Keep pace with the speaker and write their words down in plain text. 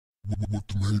What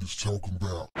the haters talking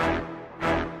about?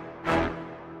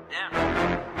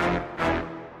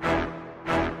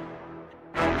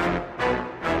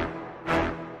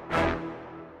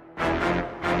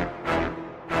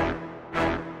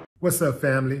 What's up,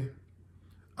 family?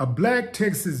 A black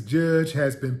Texas judge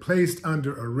has been placed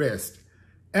under arrest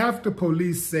after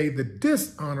police say the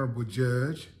dishonorable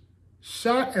judge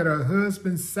shot at her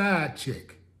husband's side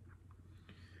chick.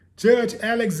 Judge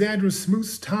Alexandra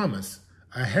Smoots Thomas,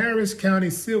 a Harris County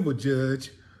civil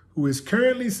judge who is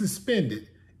currently suspended,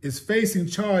 is facing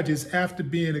charges after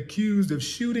being accused of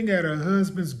shooting at her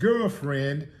husband's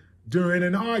girlfriend during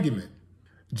an argument.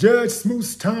 Judge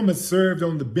Smoots Thomas served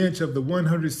on the bench of the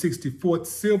 164th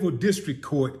Civil District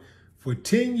Court for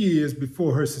 10 years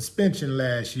before her suspension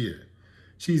last year.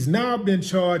 She's now been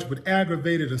charged with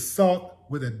aggravated assault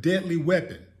with a deadly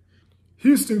weapon.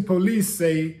 Houston police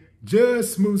say Judge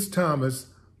Smoots Thomas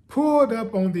pulled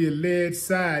up on the alleged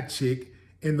side chick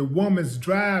in the woman's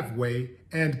driveway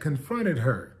and confronted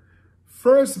her,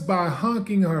 first by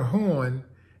honking her horn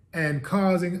and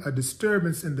causing a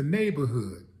disturbance in the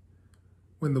neighborhood.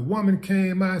 When the woman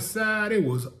came outside, it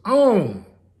was on.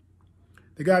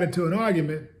 They got into an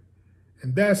argument,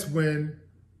 and that's when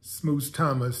Smoots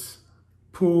Thomas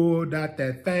pulled out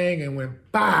that thing and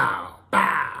went bow,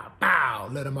 bow, bow,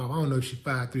 let him off. I don't know if she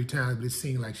fired 3 times, but it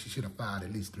seemed like she should have fired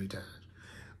at least 3 times.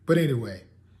 But anyway,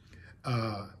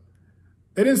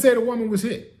 they didn't say the woman was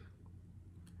hit,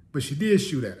 but she did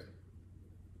shoot at her.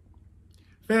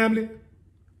 Family,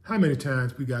 how many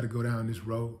times we got to go down this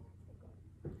road?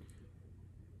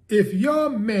 If your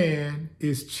man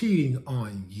is cheating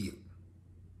on you,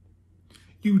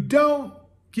 you don't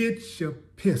get your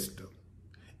pistol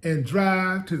and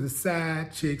drive to the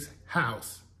side chick's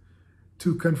house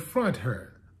to confront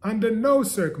her under no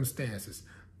circumstances.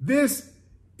 This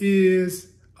is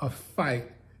a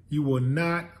fight you will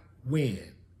not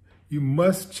win. You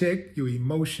must check your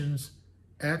emotions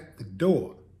at the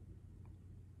door.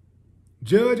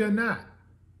 Judge or not,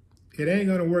 it ain't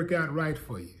gonna work out right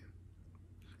for you.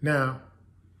 Now,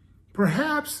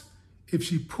 perhaps if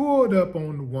she pulled up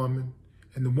on the woman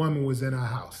and the woman was in her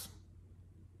house,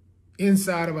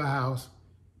 inside of her house,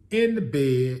 in the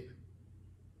bed,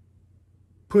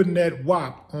 putting that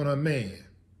wop on her man.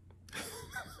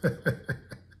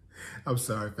 I'm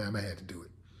sorry, fam, I had to do it.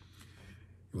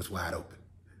 It was wide open.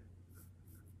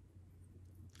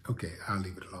 Okay, I'll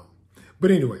leave it alone. But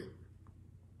anyway,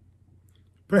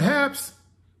 perhaps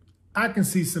I can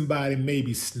see somebody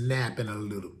maybe snapping a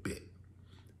little bit,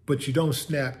 but you don't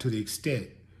snap to the extent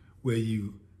where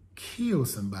you kill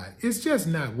somebody. It's just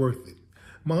not worth it.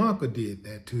 My uncle did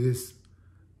that to his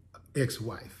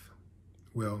ex-wife.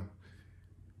 Well,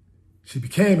 she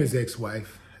became his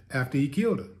ex-wife after he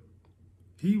killed her.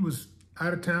 He was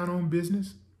out of town on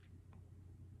business.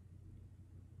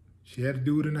 She had to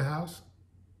do it in the house.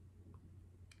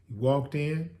 He walked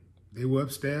in, they were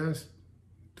upstairs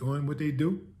doing what they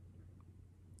do.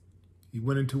 He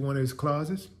went into one of his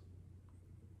closets,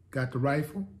 got the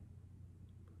rifle,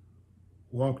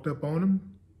 walked up on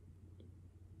him,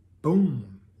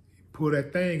 boom. He pulled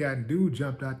that thing out and dude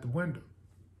jumped out the window,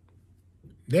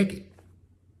 naked.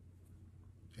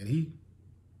 And he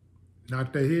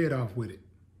knocked her head off with it.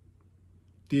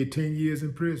 Did 10 years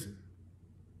in prison.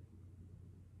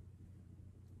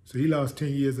 So he lost 10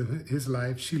 years of his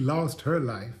life. She lost her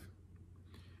life.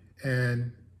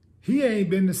 And he ain't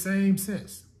been the same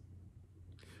since.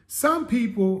 Some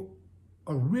people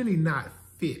are really not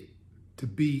fit to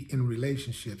be in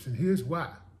relationships, and here's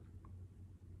why.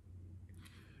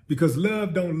 Because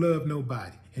love don't love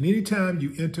nobody. And anytime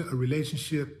you enter a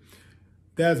relationship,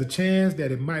 there's a chance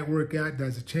that it might work out,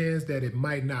 there's a chance that it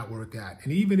might not work out.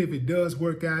 And even if it does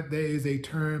work out, there is a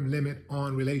term limit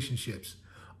on relationships.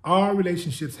 All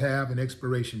relationships have an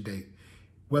expiration date,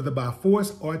 whether by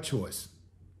force or choice.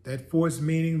 That force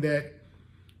meaning that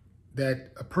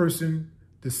a person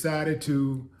decided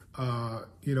to,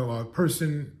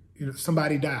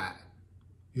 somebody died.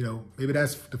 Maybe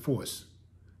that's the force.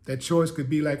 That choice could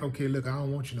be like, okay, look, I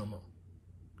don't want you no more.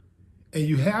 And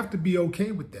you have to be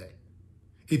okay with that.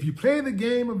 If you play the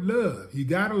game of love, you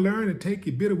got to learn to take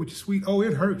your bitter with your sweet. Oh,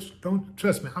 it hurts. Don't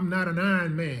trust me. I'm not an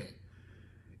Iron Man.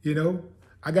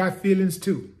 I got feelings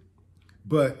too.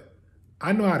 But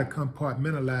I know how to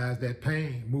compartmentalize that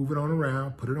pain, move it on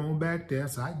around, put it on back there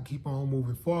so I can keep on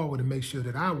moving forward and make sure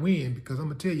that I win, because I'm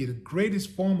going to tell you, the greatest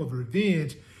form of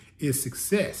revenge is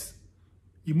success.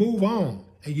 You move on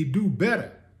and you do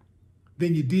better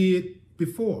than you did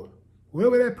before.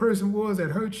 Whoever that person was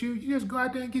that hurt you, you just go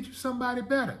out there and get you somebody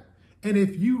better. And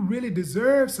if you really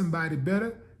deserve somebody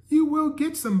better, you will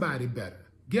get somebody better.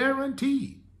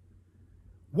 Guaranteed.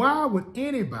 Why would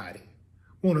anybody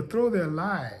want to throw their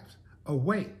lives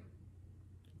away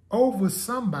over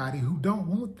somebody who don't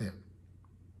want them?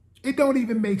 It don't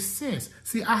even make sense.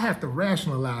 See, I have to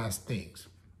rationalize things.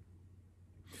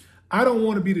 I don't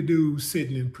want to be the dude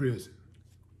sitting in prison.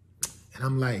 And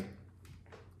I'm like,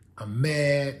 I'm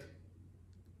mad.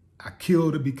 I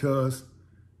killed her because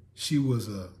she was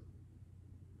a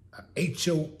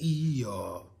HOE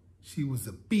or she was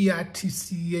a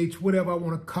BITCH, whatever I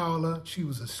want to call her. She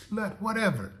was a slut,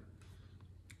 whatever.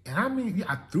 And I mean,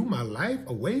 I threw my life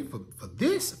away for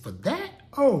this, for that?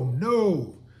 Oh,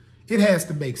 no. It has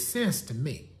to make sense to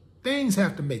me. Things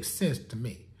have to make sense to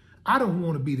me. I don't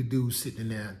want to be the dude sitting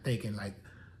there thinking like,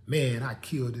 man, I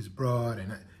killed this broad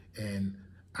and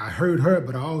I hurt her,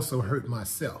 but I also hurt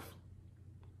myself.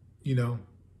 You know,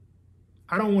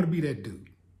 I don't want to be that dude.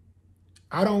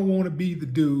 I don't want to be the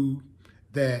dude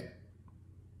that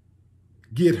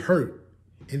get hurt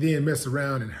and then mess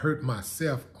around and hurt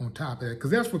myself on top of that.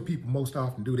 Because that's what people most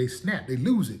often do. They snap, they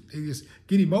lose it. They just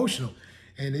get emotional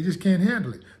and they just can't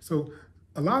handle it. So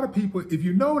a lot of people, if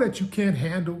you know that you can't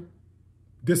handle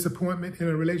disappointment in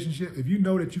a relationship, if you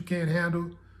know that you can't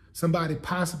handle somebody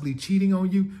possibly cheating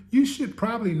on you, you should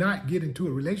probably not get into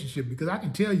a relationship, because I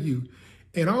can tell you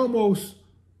in almost,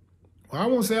 well, I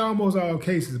won't say almost all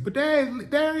cases, but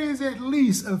there is at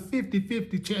least a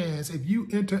 50-50 chance if you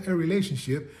enter a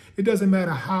relationship, it doesn't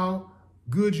matter how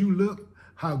good you look,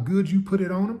 how good you put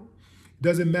it on them,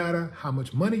 doesn't matter how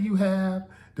much money you have,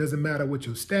 doesn't matter what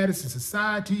your status in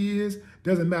society is,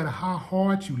 doesn't matter how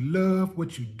hard you love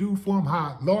what you do for them,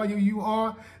 how loyal you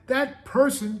are, that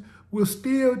person will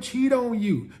still cheat on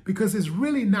you, because it's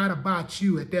really not about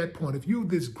you at that point. If you're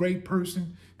this great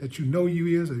person that you know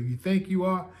you is or you think you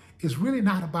are, it's really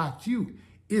not about you.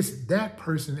 It's that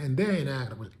person and their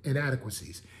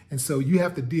inadequacies. And so you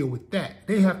have to deal with that.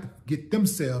 They have to get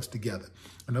themselves together.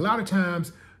 And a lot of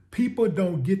times people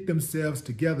don't get themselves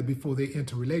together before they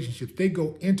enter relationships. They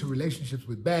go into relationships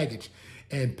with baggage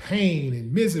and pain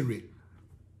and misery.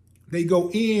 They go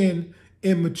in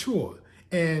immature,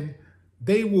 and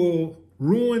they will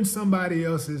ruin somebody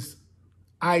else's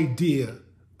idea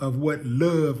of what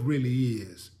love really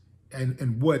is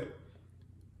and what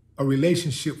a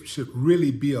relationship should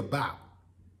really be about.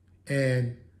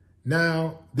 And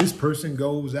now this person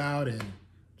goes out, and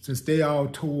since they all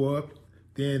tore up,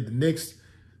 then the next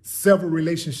several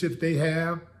relationships they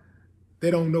have,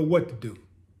 they don't know what to do,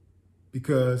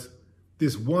 because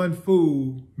this one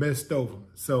fool messed over.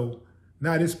 So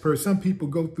now this person, some people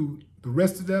go through the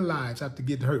rest of their lives, after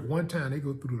getting hurt one time, they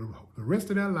go through the rest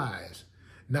of their lives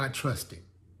not trusting.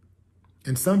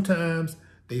 And sometimes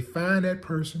they find that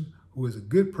person who is a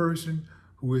good person,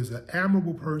 who is an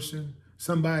admirable person,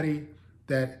 somebody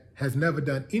that has never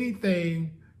done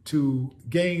anything to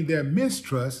gain their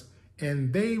mistrust,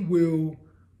 and they will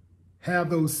have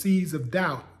those seeds of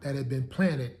doubt that have been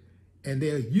planted, and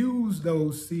they'll use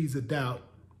those seeds of doubt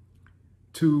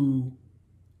to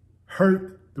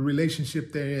hurt the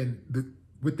relationship they're in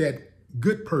with that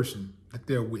good person that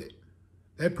they're with.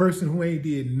 That person who ain't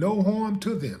did no harm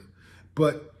to them,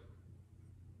 but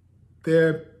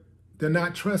they're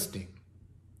not trusting.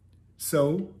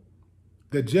 So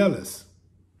they're jealous.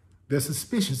 They're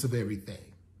suspicious of everything.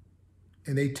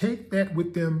 And they take that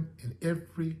with them in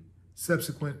every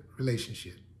subsequent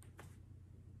relationship.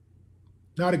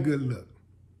 Not a good look.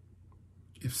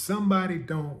 If somebody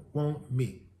don't want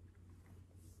me,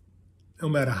 no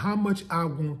matter how much I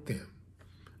want them,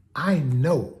 I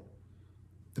know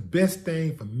the best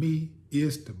thing for me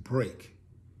is to break.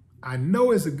 I know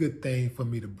it's a good thing for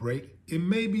me to break. It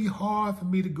may be hard for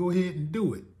me to go ahead and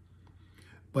do it,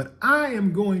 but I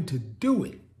am going to do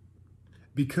it,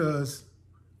 because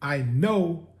I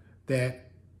know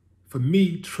that for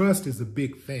me, trust is a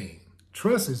big thing.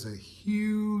 Trust is a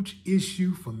huge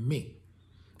issue for me.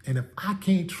 And if I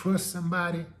can't trust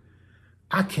somebody,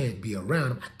 I can't be around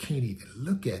them. I can't even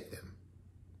look at them.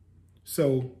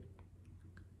 So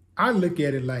I look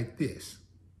at it like this.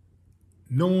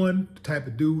 Knowing the type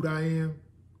of dude I am,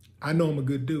 I know I'm a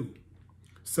good dude.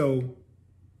 So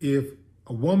if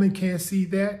a woman can't see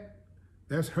that,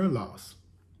 that's her loss,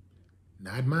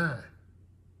 not mine.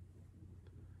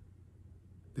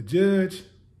 The judge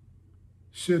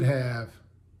should have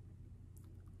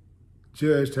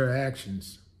judged her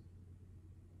actions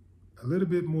a little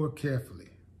bit more carefully.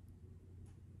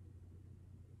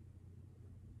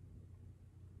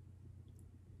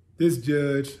 This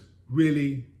judge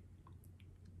really,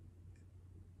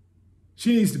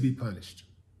 she needs to be punished.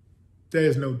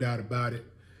 There's no doubt about it.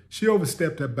 She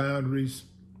overstepped her boundaries.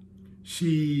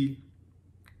 She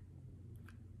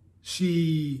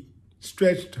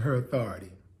stretched her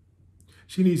authority.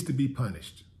 she needs to be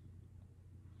punished.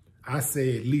 I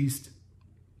say at least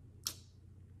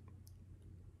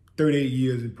 38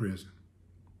 years in prison.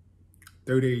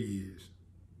 38 years.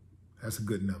 That's a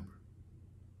good number.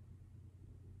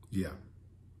 Yeah,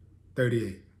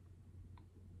 38.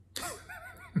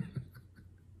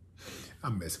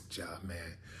 I'm messing with y'all,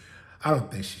 man. I don't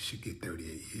think she should get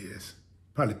 38 years.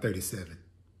 Probably 37.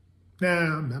 Nah,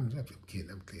 I'm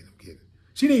kidding.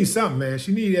 She needs something, man.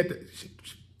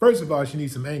 First of all, she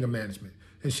needs some anger management.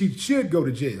 And she should go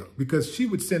to jail because she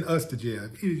would send us to jail.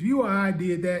 If you or I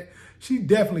did that, she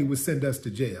definitely would send us to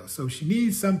jail. So she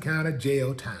needs some kind of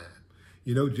jail time.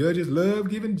 You know, judges love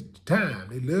giving time.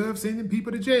 They love sending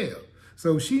people to jail.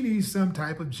 So she needs some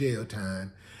type of jail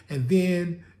time. And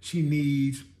then she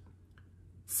needs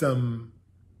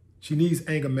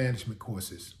anger management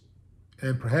courses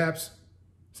and perhaps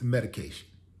some medication.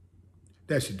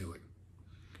 That should do it.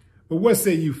 But what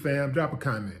say you, fam? Drop a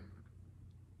comment.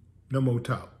 No more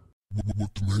talk.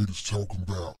 What the haters talking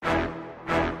about?